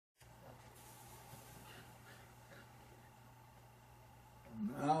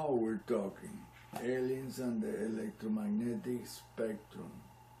talking aliens and the electromagnetic spectrum.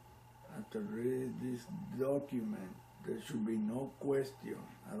 After reading this document, there should be no question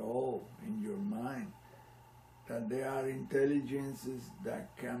at all in your mind that there are intelligences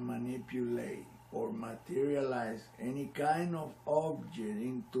that can manipulate or materialize any kind of object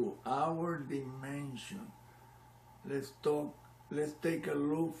into our dimension. Let's take a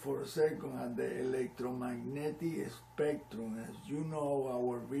look for a second at the electromagnetic spectrum. As you know,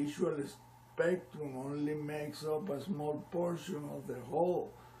 our visual spectrum only makes up a small portion of the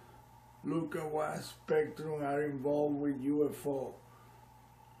whole. Look at what spectrum are involved with UFOs.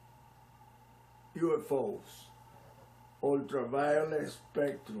 Ultraviolet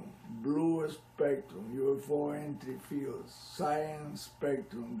spectrum, blue spectrum, UFO entry fields, cyan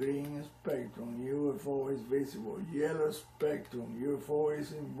spectrum, green spectrum, UFO is visible, yellow spectrum, UFO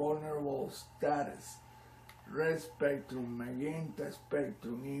is in vulnerable status, red spectrum, magenta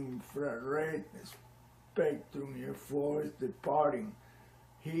spectrum, infrared spectrum, UFO is departing,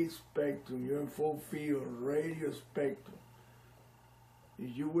 heat spectrum, UFO field, radio spectrum.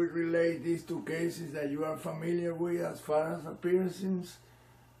 If you would relate these two cases that you are familiar with as far as appearances,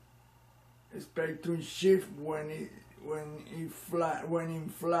 spectrum shift when in flight,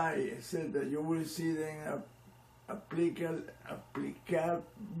 I said that you will see the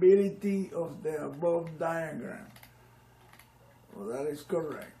applicability of the above diagram. Well, that is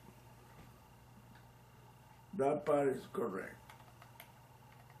correct. That part is correct.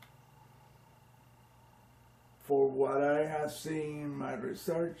 For what I have seen in my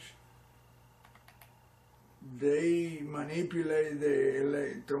research, they manipulate the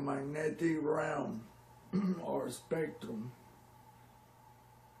electromagnetic realm or spectrum.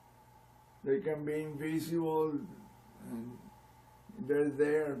 They can be invisible and they're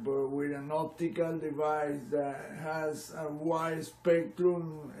there, but with an optical device that has a wide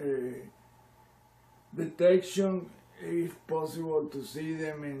spectrum detection, it's possible to see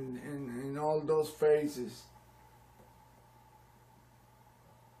them in all those phases.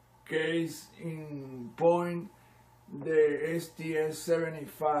 Case in point, the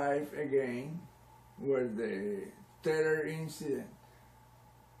STS-75 again, where the terror incident,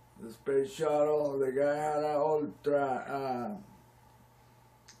 the space shuttle, the guy had an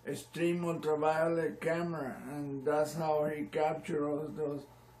extreme ultraviolet camera, and that's how he captured all those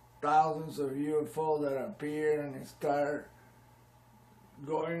thousands of UFO that appear and start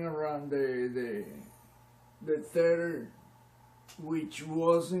going around the terror, which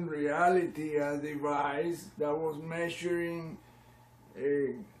was in reality a device that was measuring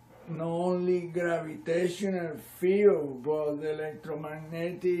not only gravitational field, but the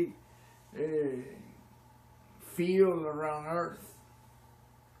electromagnetic field around Earth.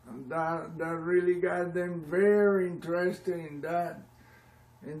 And that really got them very interested in that,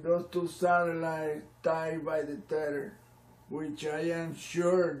 in those two satellites tied by the tether, which I am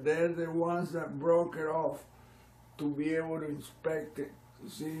sure they're the ones that broke it off to be able to inspect it, to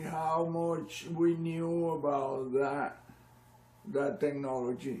see how much we knew about that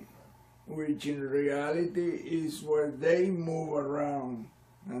technology, which in reality is where they move around,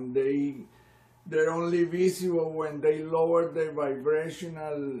 and they're only visible when they lower the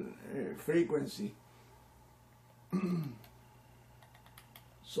vibrational frequency.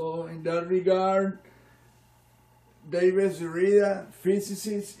 So in that regard, David Zurita,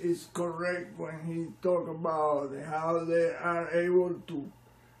 physicist, is correct when he talks about how they are able to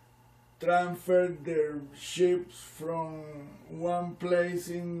transfer their ships from one place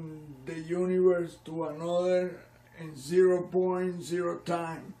in the universe to another in 0.0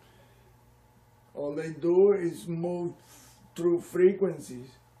 time. All they do is move through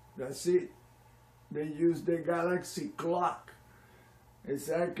frequencies. That's it. They use the galaxy clock,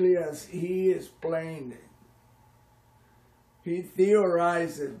 exactly as he explained it. He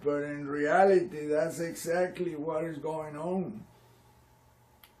theorizes, but in reality, that's exactly what is going on.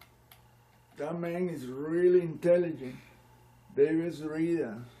 That man is really intelligent. David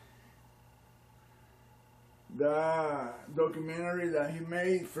Zurita. The documentary that he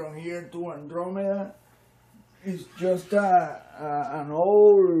made, From Here to Andromeda, is just an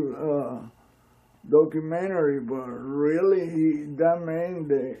old documentary, but really, that man,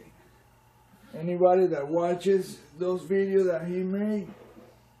 anybody that watches those videos that he made,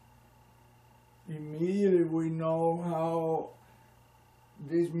 immediately we know how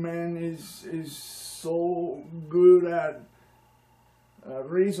this man is so good at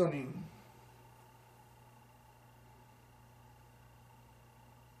reasoning.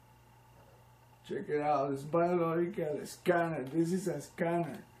 Check it out, it's biological scanner. This is a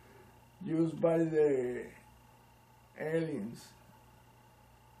scanner used by the aliens.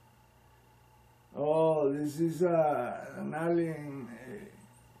 Oh, this is an alien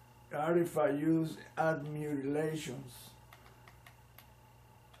artifact used at mutilations.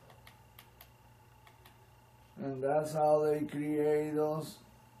 And that's how they create those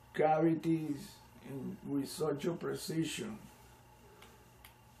cavities with such a precision.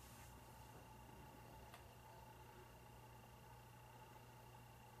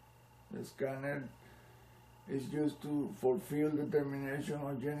 The scanner is used to fulfill determination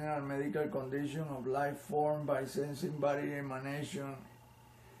of general medical condition of life form by sensing body emanation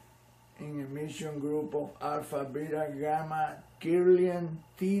in emission group of alpha, beta, gamma, Kirlian,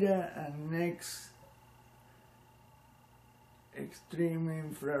 theta, and next extreme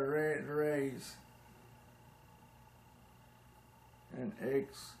infrared rays and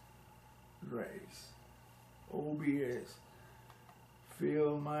X-rays. OBS,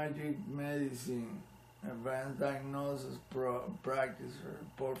 field magic medicine, advanced diagnosis practice,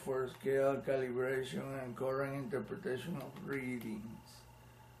 report for scale calibration and current interpretation of readings.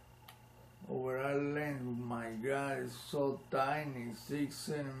 Overall length, my God, is so tiny, 6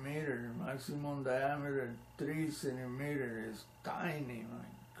 centimeters, maximum diameter 3 centimeters, is tiny, my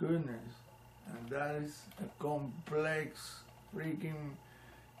goodness. And that is a complex freaking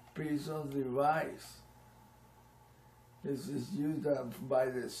piece of device. This is used by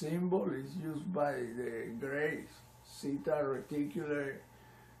the symbol, it's used by the grays, Zeta Reticuli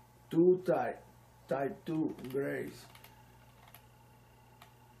 2 type 2 grays.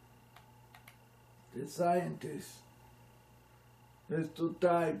 The scientists, there's 2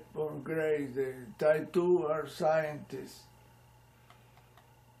 types of grays. The type 2 are scientists.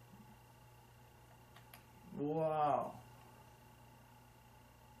 Wow.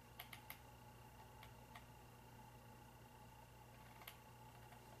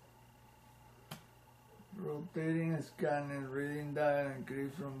 Rotating scanner, reading dial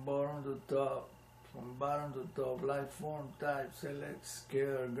increase from bottom to top. From bottom to top, life form type, select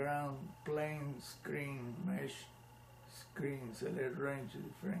scale, ground, plane, screen, mesh, screen, select range,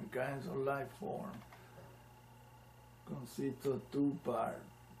 different kinds of life form. Consists of 2 parts.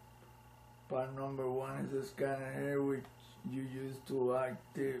 Part number 1 is the scanner head, which you use to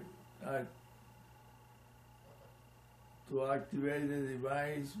activate the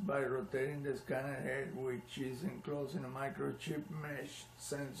device by rotating the scanner head, which is enclosed in a microchip mesh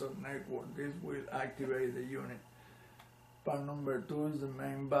sensor network. This will activate the unit. Part number 2 is the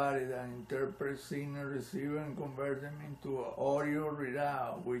main body that interprets signal receiver and converts them into an audio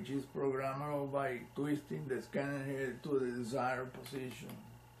readout, which is programmable by twisting the scanner head to the desired position.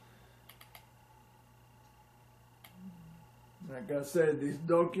 Like I said, this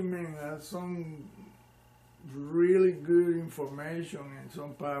document has some really good information in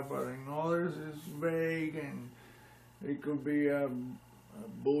some part, but in others it's vague and it could be a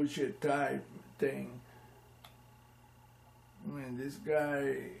bullshit type thing. I mean, this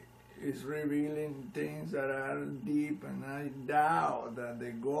guy is revealing things that are deep, and I doubt that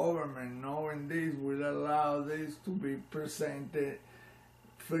the government, knowing this, will allow this to be presented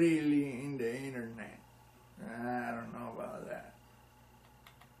freely in the internet. I don't know about that.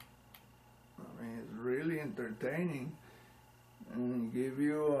 I mean, it's really entertaining and give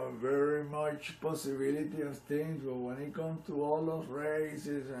you a very much possibility of things, but when it comes to all those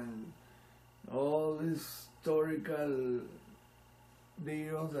races and all these historical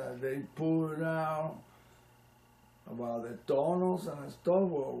deals that they put out about the tunnels and stuff,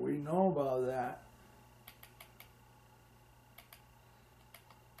 well, we know about that.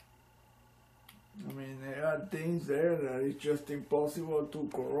 I mean, there are things there that it's just impossible to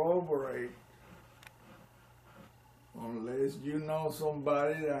corroborate unless you know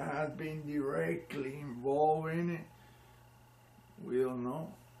somebody that has been directly involved in it. We don't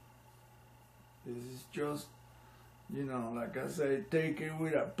know. This is just, you know, like I say, take it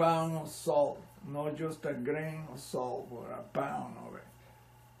with a pound of salt, not just a grain of salt, but a pound of it.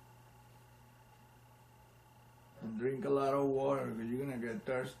 And drink a lot of water because you're going to get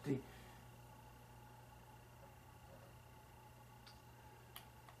thirsty.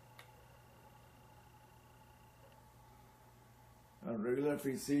 A regular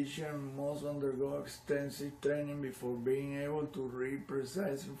physician must undergo extensive training before being able to read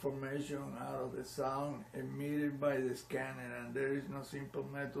precise information out of the sound emitted by the scanner, and there is no simple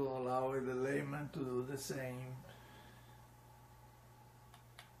method allowing the layman to do the same.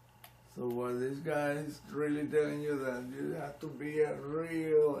 So what this guy is really telling you, that you have to be a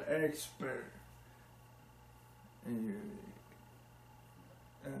real expert and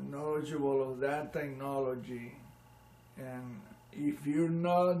knowledgeable of that technology. And if you're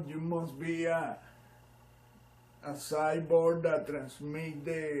not, you must be a a cyborg that transmits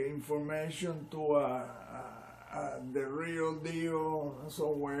the information to the real deal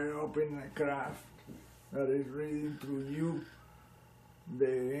somewhere up in the craft that is reading through you,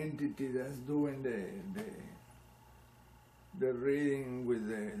 the entity that's doing the reading with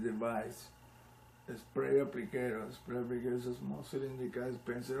the device. Spray appliquero. Spray appliquero es osmosis indica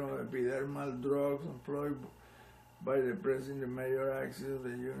dispenser of epidermal drugs employed by depressing the major axis of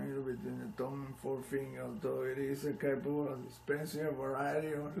the unit between the thumb and forefinger. Although it is capable of dispensing a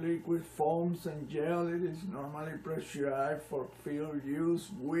variety of liquid foams and gel, it is normally prescribed for field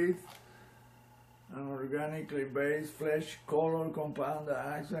use with an organically based flesh color compound that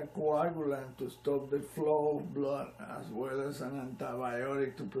acts as a coagulant to stop the flow of blood, as well as an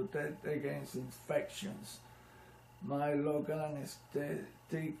antibiotic to protect against infections. My local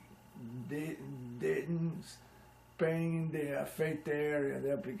anesthetic deadens pain in the affected area.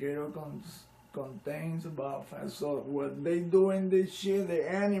 The applicator contains about 5. So what they do in this shit,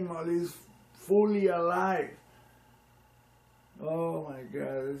 the animal is fully alive. Oh my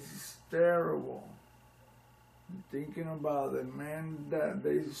God, this is terrible. I'm thinking about the men that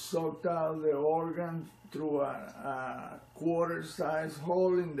they sucked out the organ through a quarter-sized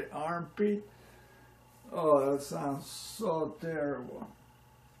hole in the armpit. Oh, that sounds so terrible.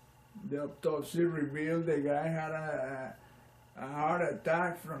 The autopsy revealed the guy had a heart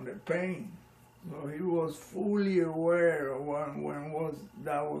attack from the pain. So he was fully aware of when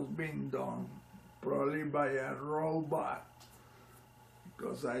that was being done, probably by a robot.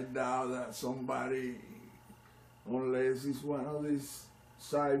 Because I doubt that somebody, unless it's one of these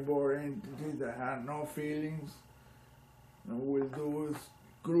cyborg entities that have no feelings and will do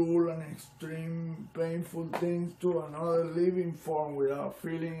cruel and extreme painful things to another living form without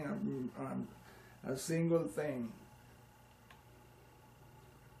feeling a single thing.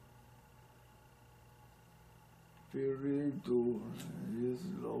 Feel really to use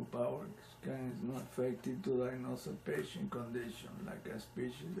low power scan is not effective to diagnose a patient condition, like a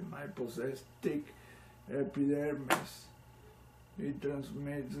species that might possess thick epidermis. It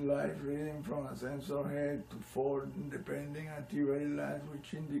transmits light reading from a sensor head to 4 independent activity lines,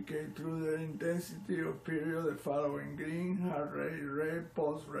 which indicate through their intensity of period the following: green, heart rate, red,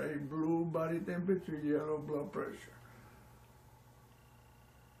 pulse rate, blue, body temperature, yellow, blood pressure.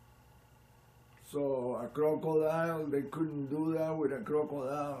 So a crocodile, they couldn't do that with a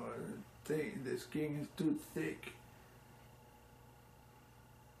crocodile. The skin is too thick.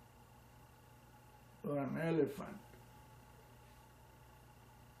 Or an elephant.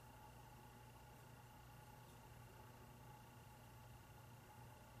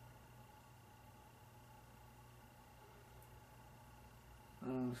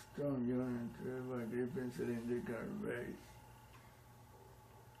 Strong unit by gripping cylindrical base.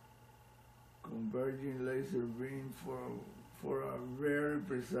 Converging laser beam for a very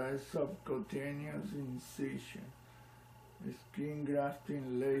precise subcutaneous incision. Skin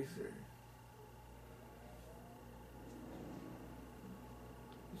grafting laser.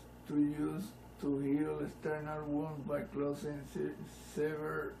 To use to heal external wounds by closing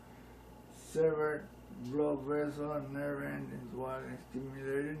severed blood vessel and nerve endings while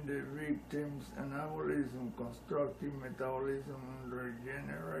stimulating the victim's anabolism, constructive metabolism, and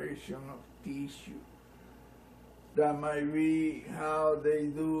regeneration of tissue. That might be how they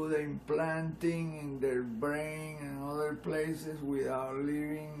do the implanting in their brain and other places without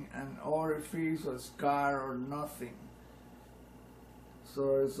leaving an orifice or scar or nothing.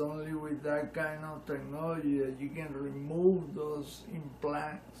 So it's only with that kind of technology that you can remove those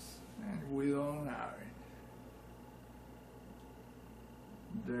implants, and we don't have it.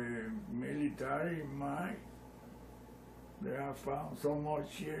 The military might. They have found so much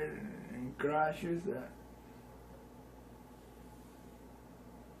shit in crashes that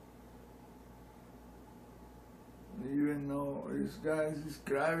even though this guy is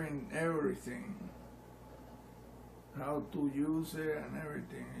describing everything, how to use it and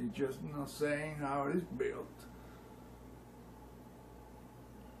everything, he's just not saying how it's built.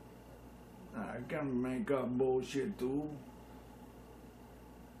 I can make up bullshit too.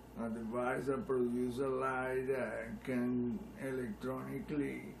 A device that produces a light that can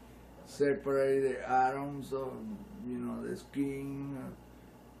electronically separate the atoms of, the skin,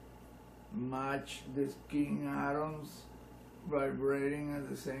 match the skin atoms vibrating at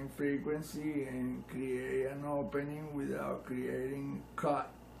the same frequency and create an opening without creating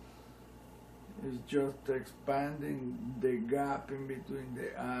cut. It's just expanding the gap in between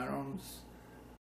the atoms